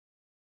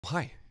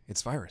hi,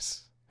 it's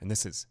Virus, and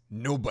this is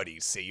Nobody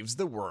Saves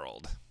the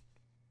World.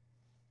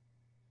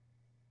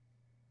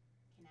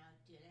 Can now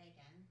do it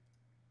again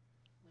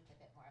with a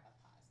bit more of a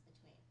pause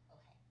between.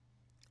 Okay.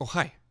 Oh,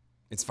 hi,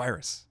 it's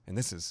Virus, and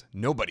this is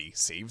Nobody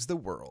Saves the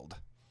World.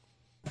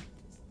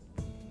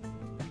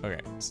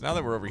 Okay, so now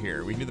that we're over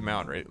here, we can do the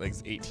mount, right? Like,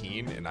 it's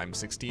 18, and I'm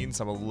 16,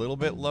 so I'm a little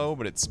bit low,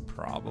 but it's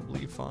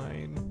probably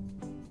fine.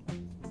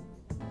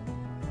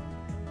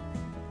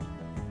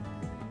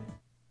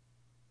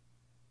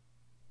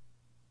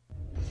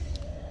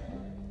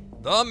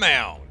 The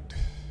Mound.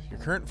 Your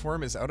current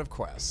form is out of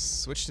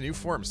quests. Switch to new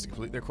forms to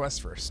complete their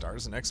quest for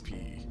stars and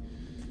XP.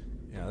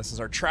 Yeah, this is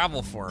our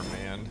travel form,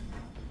 man.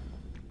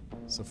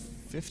 So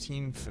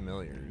 15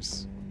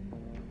 familiars.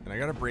 And I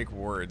gotta break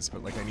wards,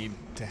 but like I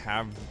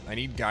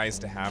need guys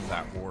to have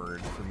that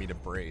ward for me to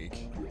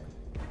break.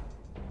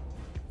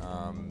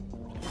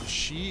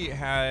 She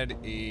had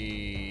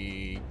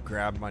a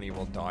grab money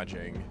while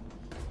dodging.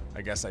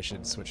 I guess I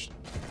should switch.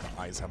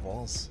 Eyes have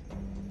walls.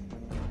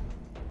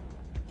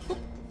 Boop.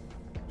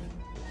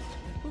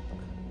 Boop.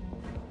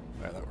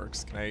 Alright, that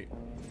works. Can I...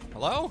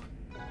 Hello?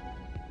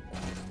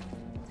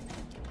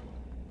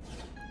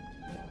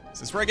 Is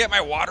this where I get my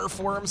water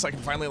form so I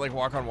can finally like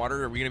walk on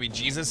water? Are we gonna be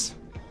Jesus?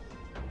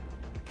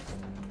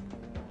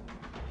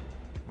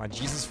 My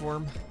Jesus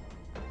form?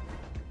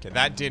 Okay,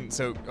 that didn't,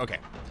 so, okay.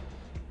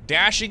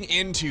 Dashing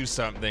into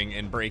something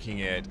and breaking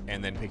it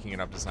and then picking it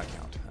up does not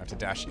count. I have to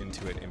dash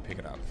into it and pick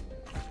it up.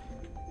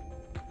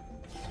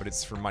 But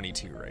it's for money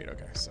too, right?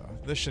 Okay, so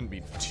this shouldn't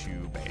be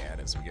too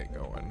bad as we get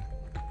going.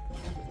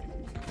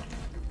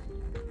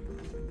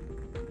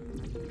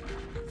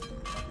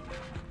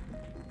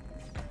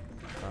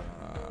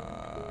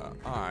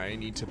 I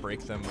need to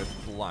break them with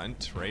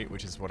blunt, right?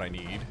 Which is what I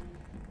need.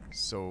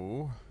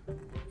 So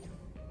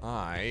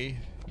I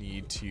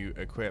need to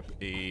equip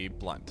a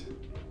blunt.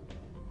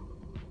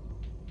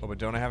 Oh, but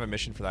don't I have a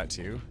mission for that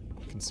too?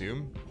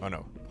 Consume? Oh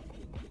no.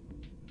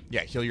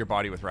 Yeah, heal your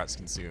body with Rat's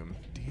Consume.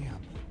 Damn.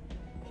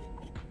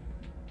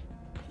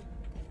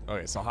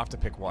 Okay, so I'll have to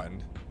pick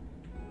one.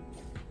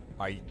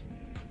 I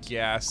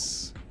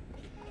guess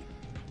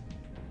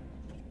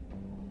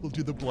we'll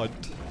do the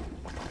blunt.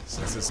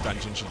 Since this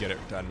dungeon should get it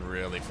done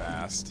really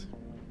fast.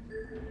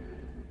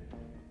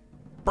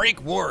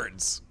 Break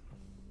wards!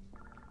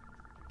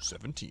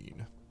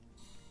 17.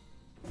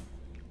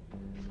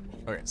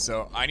 Okay,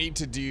 so I need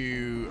to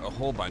do a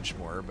whole bunch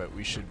more, but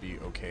we should be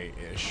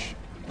okay-ish.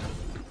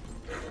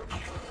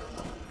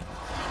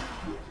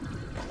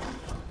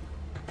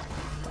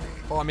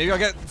 Oh, maybe I'll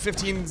get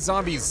 15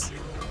 zombies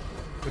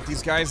with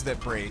these guys that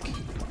break.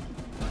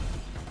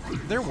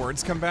 Did their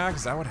wards come back?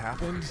 Is that what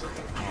happened?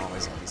 Oh, my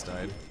zombies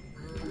died.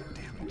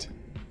 Damn it.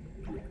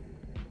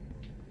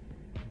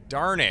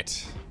 Darn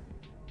it.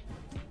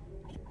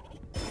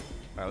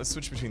 Alright, let's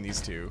switch between these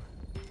two.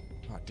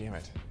 Oh, damn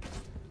it.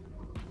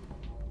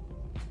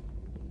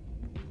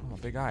 Oh,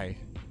 Big Eye.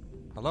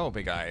 Hello,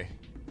 Big Eye.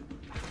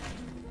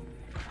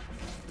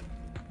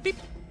 Beep.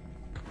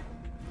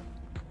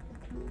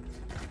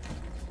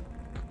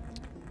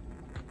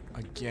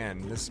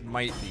 Again, this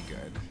might be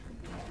good.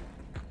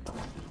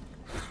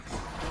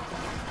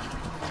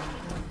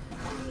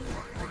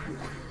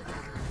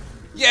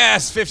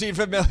 Yes! 15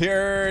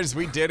 familiars!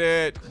 We did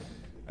it!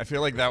 I feel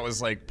like that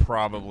was like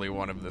probably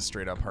one of the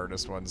straight up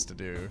hardest ones to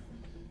do.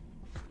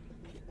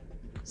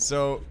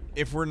 So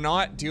if we're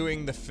not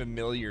doing the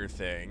familiar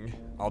thing,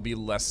 I'll be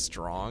less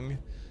strong,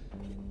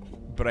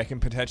 but I can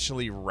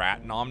potentially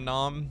Rat Nom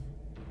Nom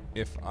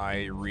if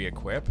I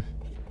re-equip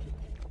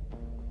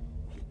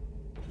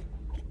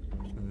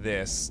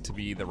this to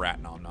be the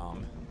Rat Nom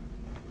Nom.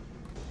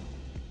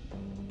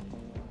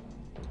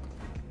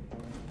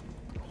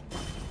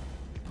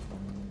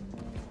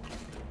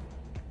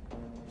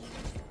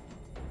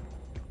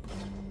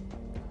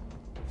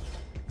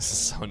 This is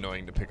so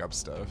annoying to pick up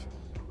stuff.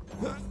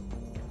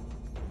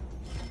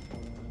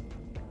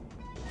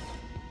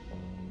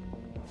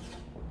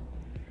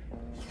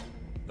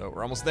 Though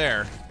we're almost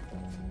there.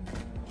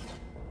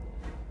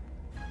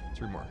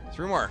 3 more.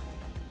 3 more.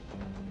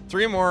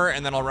 3 more,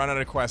 and then I'll run out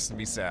of quests and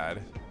be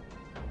sad.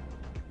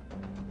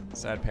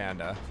 Sad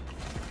panda.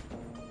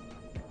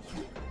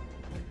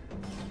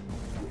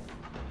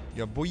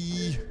 Yeah, boy.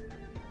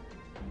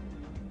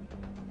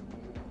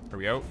 Are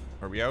we out?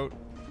 Are we out?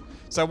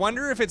 So I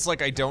wonder if it's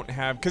like I don't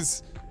have,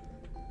 because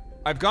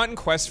I've gotten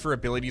quests for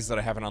abilities that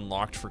I haven't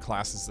unlocked for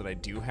classes that I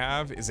do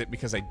have. Is it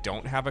because I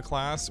don't have a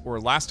class?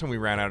 Or last time we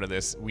ran out of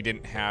this, we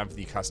didn't have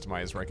the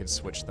customize where I could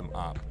switch them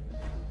up.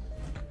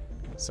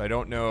 So I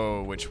don't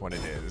know which one it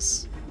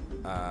is.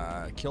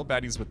 Kill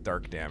baddies with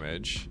dark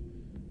damage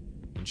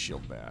and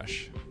shield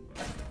bash.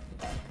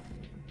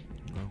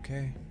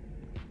 Okay.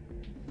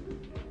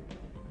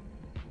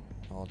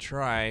 I'll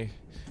try.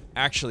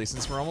 Actually,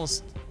 since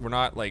we're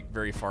not like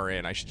very far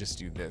in, I should just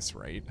do this,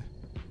 right?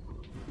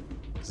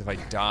 Because if I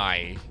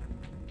die,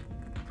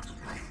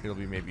 it'll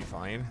be maybe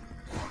fine.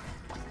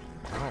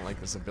 I don't like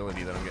this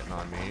ability that I'm getting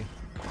on me.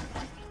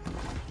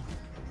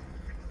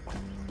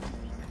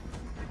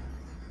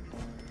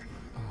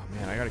 Oh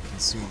man, I gotta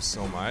consume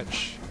so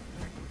much.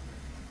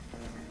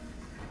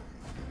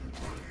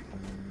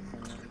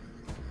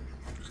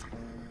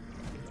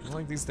 I don't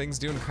like these things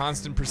doing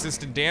constant,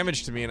 persistent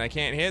damage to me, and I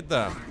can't hit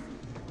them.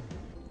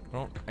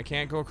 I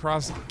can't go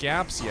across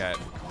gaps yet.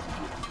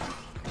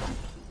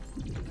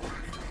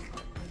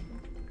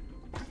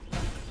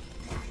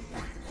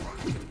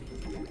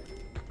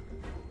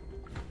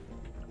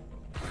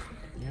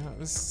 Yeah,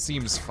 this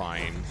seems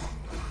fine.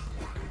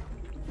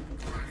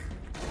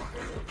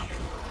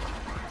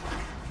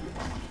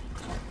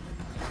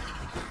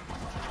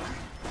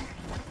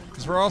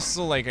 Because we're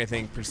also, like, I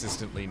think,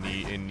 persistently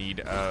in need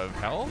of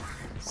health.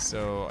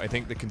 So I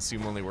think the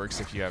consume only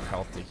works if you have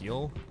health to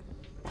heal.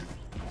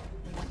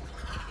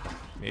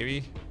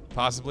 Maybe?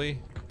 Possibly?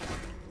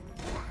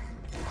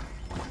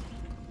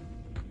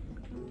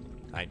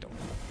 I don't know.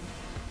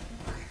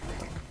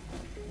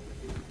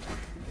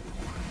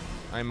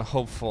 I'm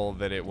hopeful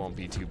that it won't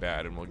be too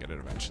bad and we'll get it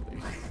eventually.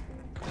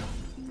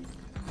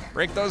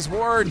 Break those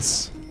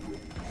wards!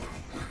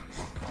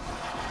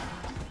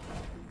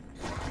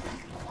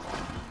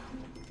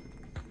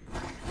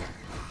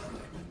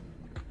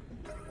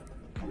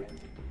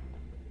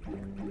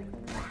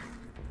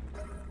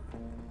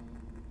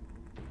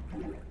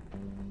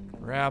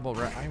 Rabble,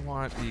 I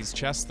want these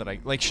chests that I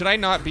like. Should I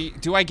not be?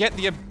 Do I get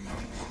the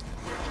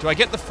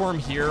form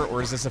here,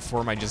 or is this a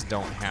form I just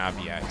don't have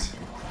yet?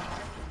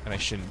 And I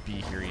shouldn't be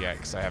here yet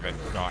because I haven't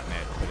gotten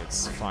it, but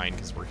it's fine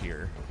because we're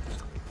here.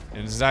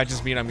 And does that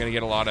just mean I'm gonna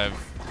get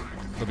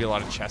there'll be a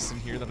lot of chests in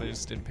here that I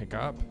just didn't pick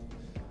up?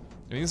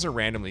 I mean, these are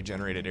randomly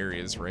generated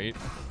areas, right?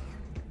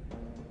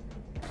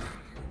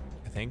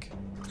 I think.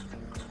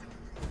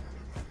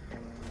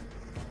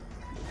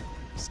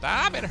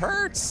 Stop! It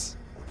hurts.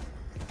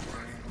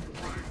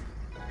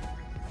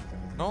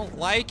 Don't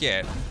like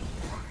it.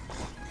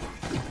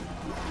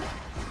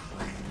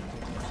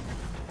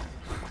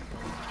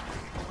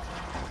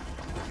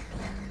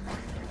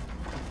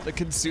 The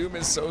consume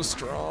is so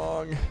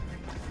strong.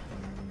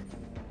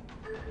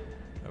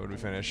 How would we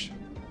finish?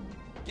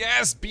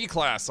 Yes, B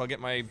class. I'll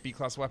get my B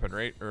class weapon,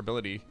 right? Or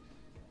ability.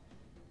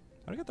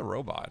 How do I get the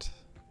robot?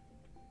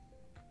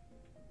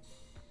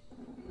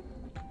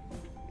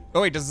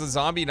 Oh wait, does the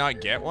zombie not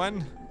get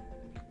one?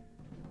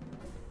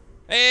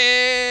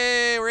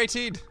 Hey, we're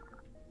 18.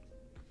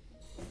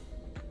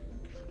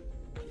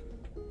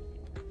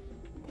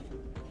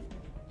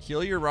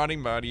 Heal your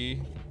rotting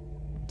body,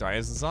 die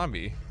as a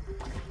zombie.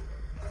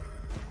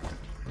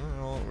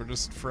 Well, we're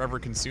just forever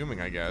consuming,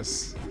 I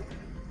guess.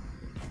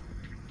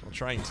 Well,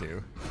 trying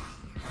to.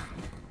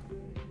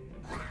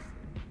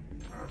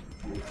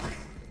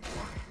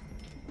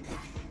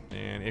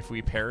 And if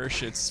we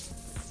perish, it's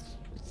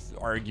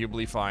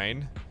arguably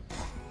fine,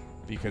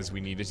 because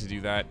we needed to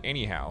do that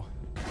anyhow,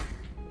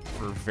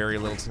 for very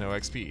little to no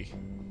XP.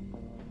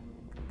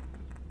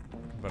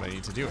 But I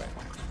need to do it.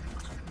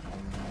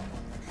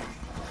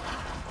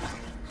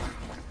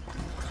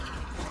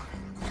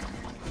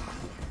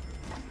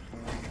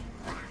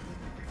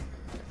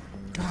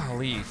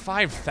 Golly,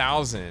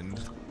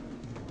 5,000.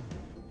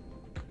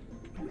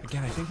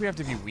 Again, I think we have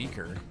to be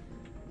weaker.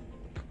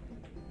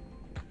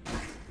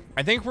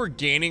 I think we're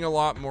gaining a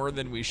lot more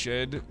than we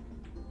should.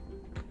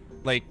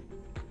 Like,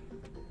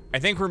 I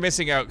think we're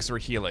missing out because we're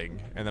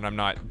healing, and then I'm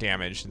not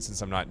damaged, and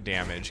since I'm not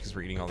damaged because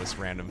we're eating all this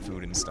random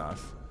food and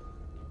stuff.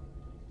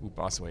 Ooh,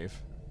 boss wave.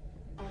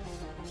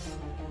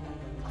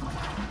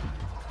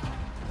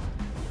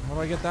 How do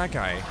I get that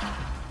guy?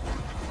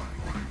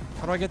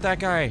 How do I get that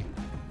guy?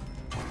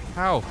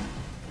 How?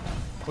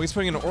 Well, he's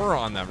putting an aura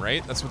on them,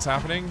 right? That's what's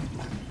happening?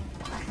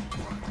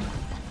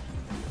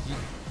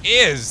 He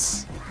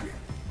is!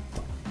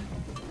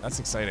 That's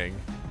exciting.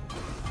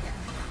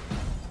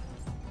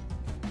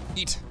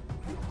 Eat.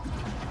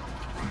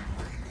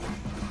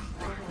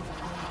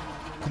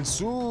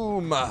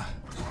 Consume.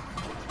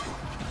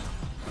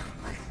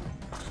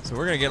 So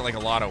we're gonna get like a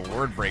lot of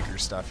word breaker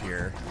stuff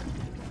here.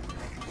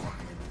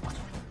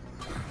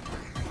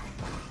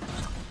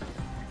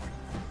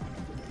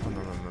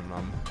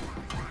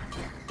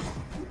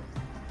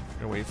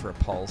 Gonna wait for a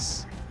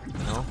pulse.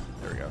 No?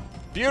 There we go.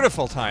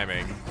 Beautiful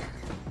timing.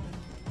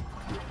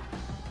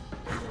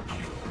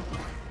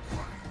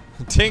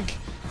 Tink.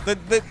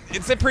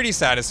 It's a pretty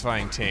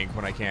satisfying tink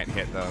when I can't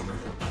hit them.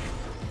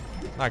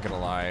 Not gonna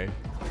lie.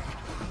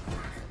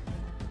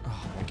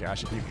 Oh my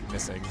gosh, I keep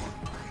missing.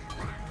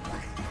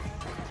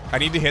 I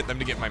need to hit them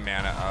to get my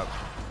mana up.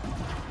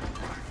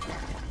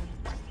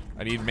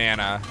 I need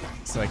mana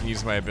so I can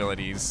use my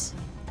abilities.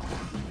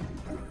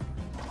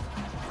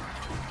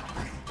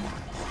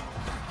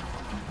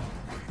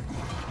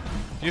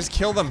 You just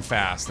kill them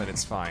fast, then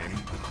it's fine.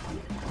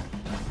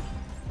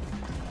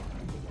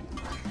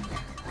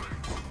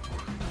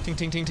 Tink,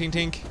 tink, tink, tink,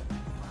 tink.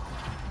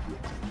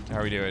 How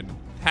are we doing?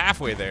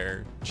 Halfway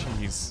there.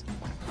 Jeez.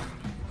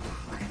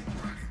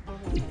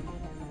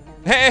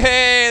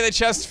 Hey, the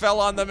chest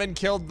fell on them and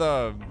killed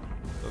them.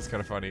 That's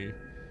kind of funny.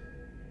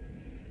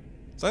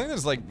 So I think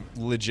there's like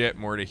legit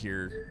more to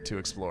here to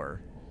explore.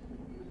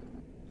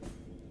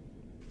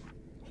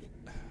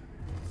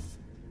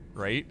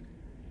 Right?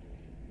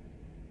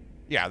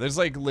 Yeah, there's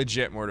like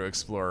legit more to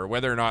explore.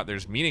 Whether or not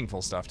there's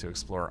meaningful stuff to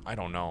explore, I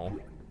don't know.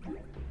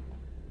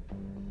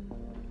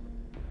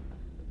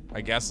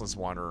 I guess let's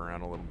wander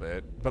around a little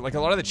bit. But like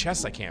a lot of the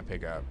chests I can't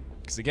pick up.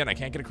 Because again, I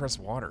can't get across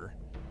water.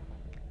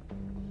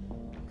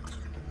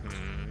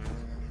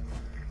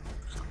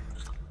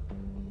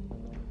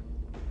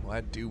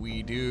 What do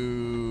we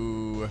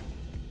do?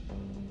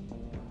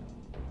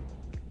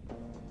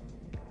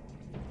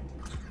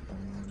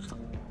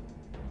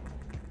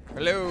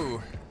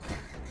 Hello.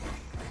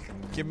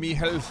 Give me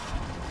health.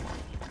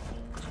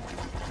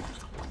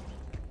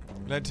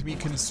 Let me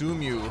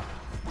consume you.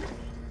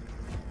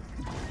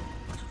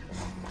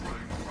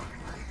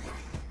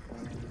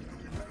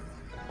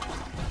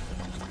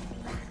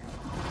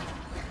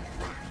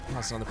 Oh,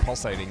 it's another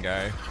pulsating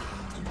guy.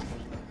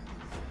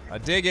 I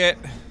dig it.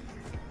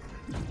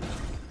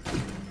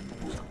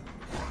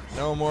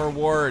 No more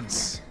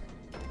wards.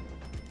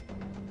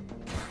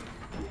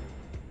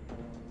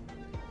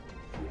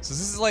 So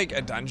this is like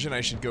a dungeon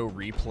I should go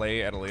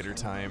replay at a later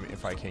time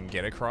if I can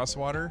get across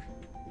water.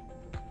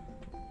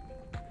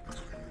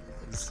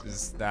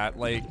 Is that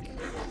like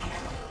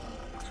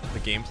the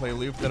gameplay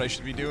loop that I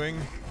should be doing?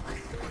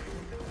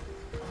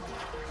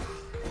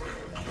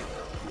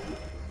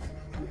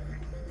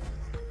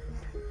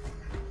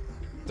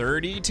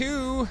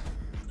 $32.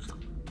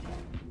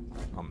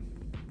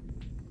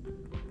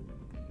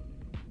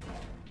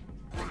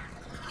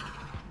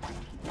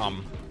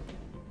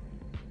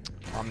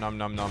 Nom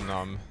nom nom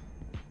nom.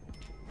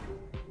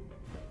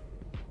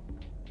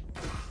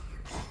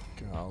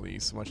 Golly,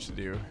 so much to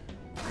do.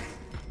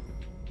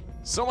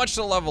 So much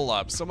to level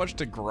up, so much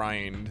to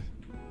grind.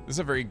 This is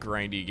a very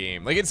grindy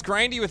game. Like, it's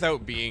grindy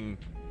without being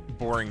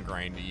boring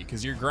grindy,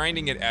 because you're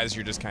grinding it as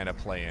you're just kind of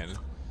playing.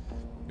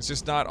 It's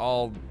just not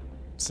all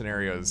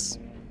scenarios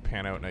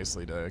pan out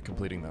nicely to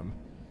completing them,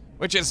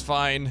 which is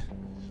fine.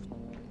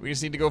 We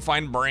just need to go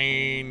find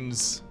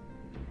brains.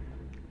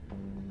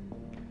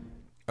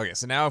 Okay,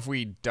 so now if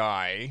we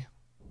die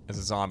as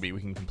a zombie,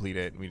 we can complete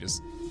it, and we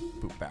just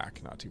boop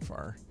back, not too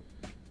far.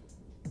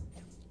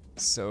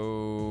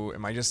 So,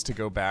 am I just to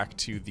go back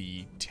to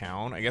the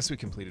town? I guess we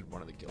completed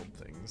one of the guild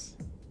things.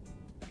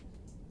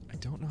 I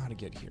don't know how to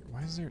get here.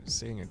 Why is there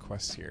saying a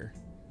quest here?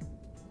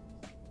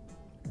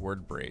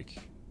 Word break.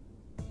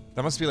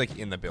 That must be like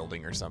in the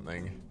building or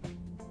something.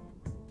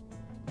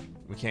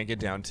 We can't get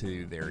down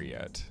to there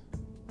yet.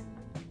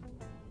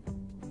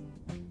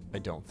 I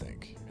don't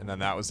think. And then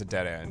that was a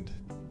dead end.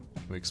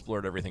 We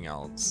explored everything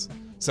else.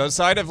 So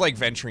outside of like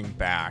venturing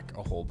back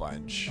a whole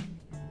bunch,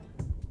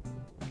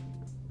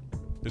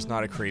 there's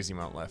not a crazy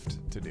amount left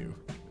to do.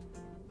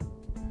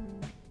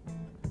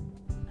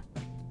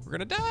 We're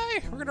gonna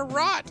die! We're gonna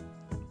rot!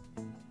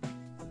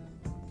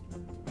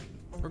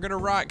 We're gonna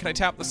rot. Can I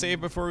tap the save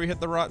before we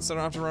hit the rot so I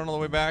don't have to run all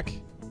the way back?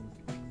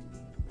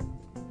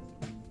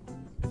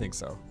 I think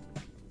so.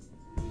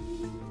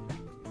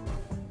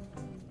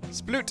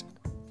 Sploot!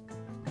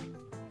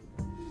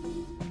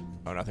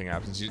 Oh, nothing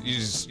happens. You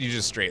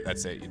just straight,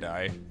 that's it, you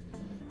die.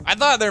 I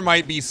thought there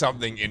might be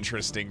something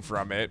interesting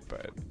from it,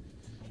 but...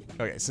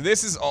 Okay, so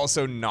this is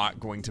also not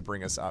going to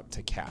bring us up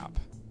to cap.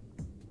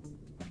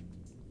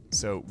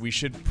 So we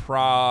should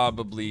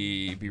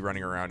probably be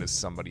running around as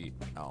somebody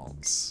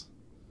else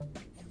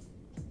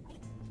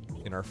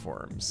in our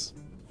forms.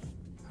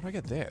 How do I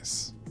get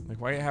this? Like,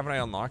 why haven't I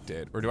unlocked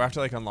it? Or do I have to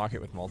like unlock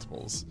it with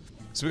multiples?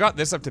 So we got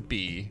this up to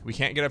B. We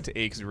can't get up to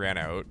A because we ran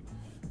out.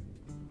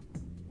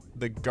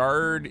 The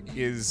guard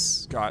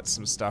is got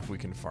some stuff we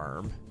can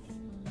farm.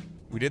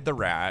 We did the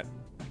rat.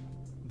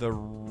 The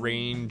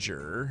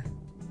ranger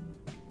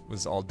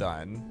was all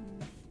done.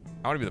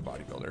 I want to be the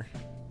bodybuilder.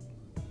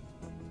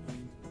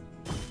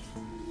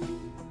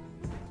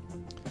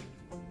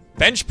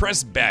 Bench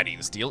press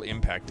baddies deal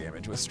impact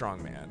damage with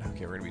strongman.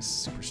 Okay, we're gonna be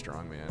super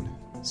strongman.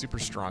 Super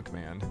strong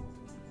man.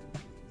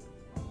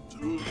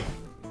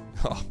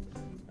 Oh,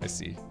 I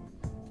see.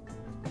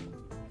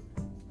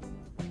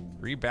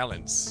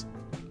 Rebalance.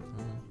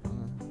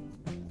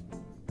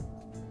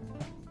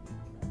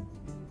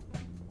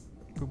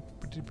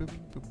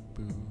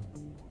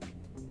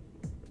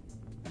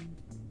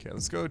 Okay,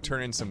 let's go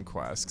turn in some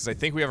quests, because I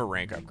think we have a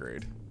rank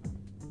upgrade.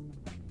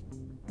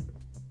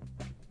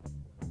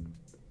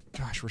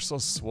 Gosh, we're so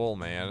swole,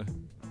 man.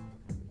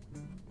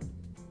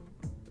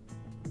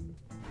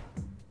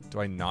 Do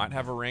I not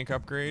have a rank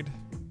upgrade?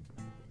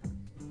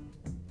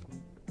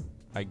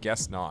 I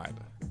guess not.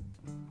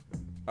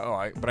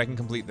 Oh, but I can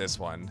complete this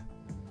one.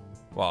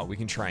 Well, we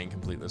can try and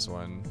complete this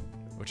one,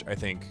 which I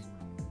think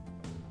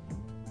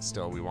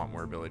still we want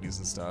more abilities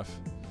and stuff.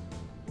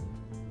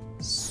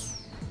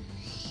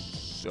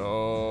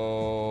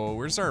 So,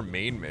 where's our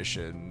main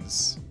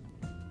missions?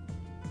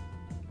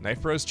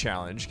 Knife Bros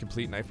Challenge.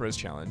 Complete Knife Bros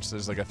Challenge. So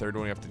there's like a third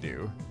one we have to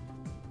do.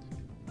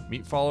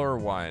 Meet Follower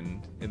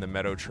 1 in the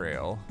Meadow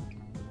Trail.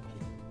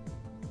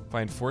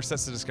 Find 4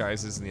 sets of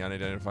disguises in the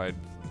unidentified...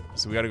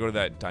 So we gotta go to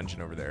that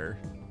dungeon over there.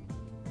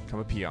 Become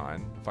a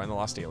peon. Find the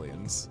lost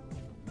aliens.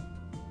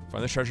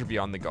 Find the treasure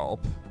beyond the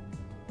gulp.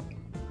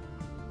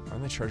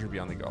 Find the treasure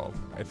beyond the gulp.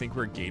 I think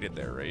we're gated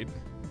there, right?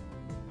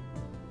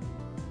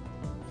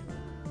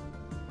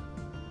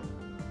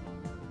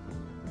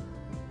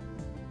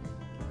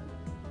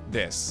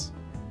 this.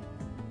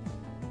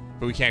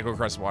 But we can't go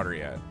across water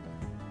yet.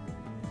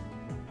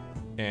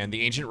 And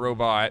the ancient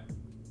robot...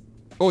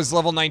 Oh, it's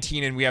level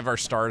 19 and we have our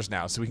stars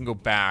now, so we can go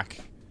back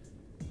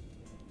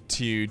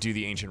to do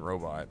the ancient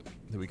robot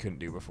that we couldn't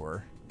do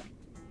before.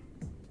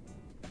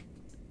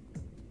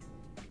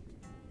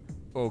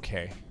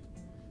 Okay.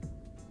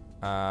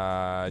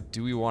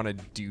 Do we want to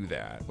do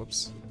that?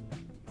 Whoops.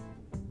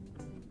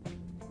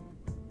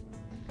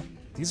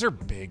 These are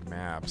big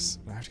maps.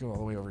 I have to go all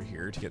the way over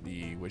here to get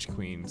the Witch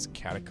Queen's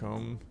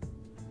Catacomb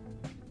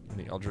and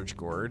the Eldritch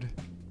Gourd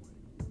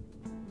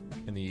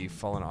and the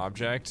Fallen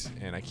Object,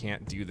 and I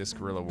can't do this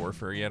Guerrilla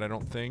Warfare yet, I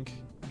don't think.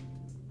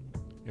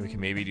 And we can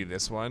maybe do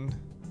this one.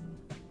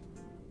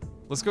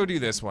 Let's go do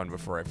this one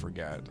before I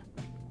forget.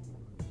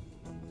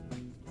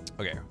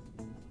 Okay.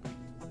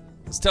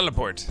 Let's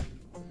teleport.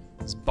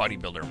 This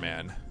bodybuilder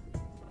man.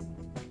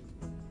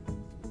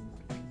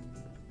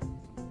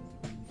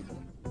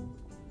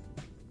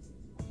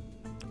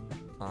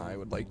 I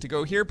would like to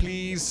go here,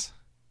 please.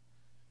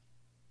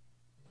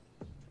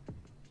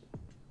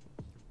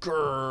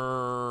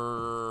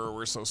 Grrr,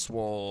 we're so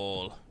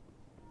swole.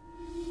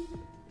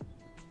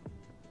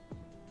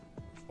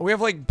 We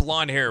have like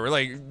blonde hair.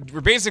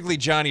 We're basically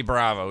Johnny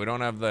Bravo. We don't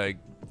have the,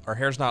 our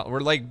hair's not, we're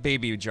like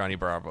baby Johnny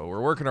Bravo.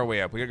 We're working our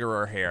way up. We gotta grow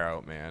our hair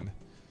out, man.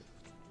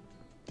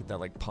 Get that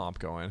like pomp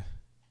going.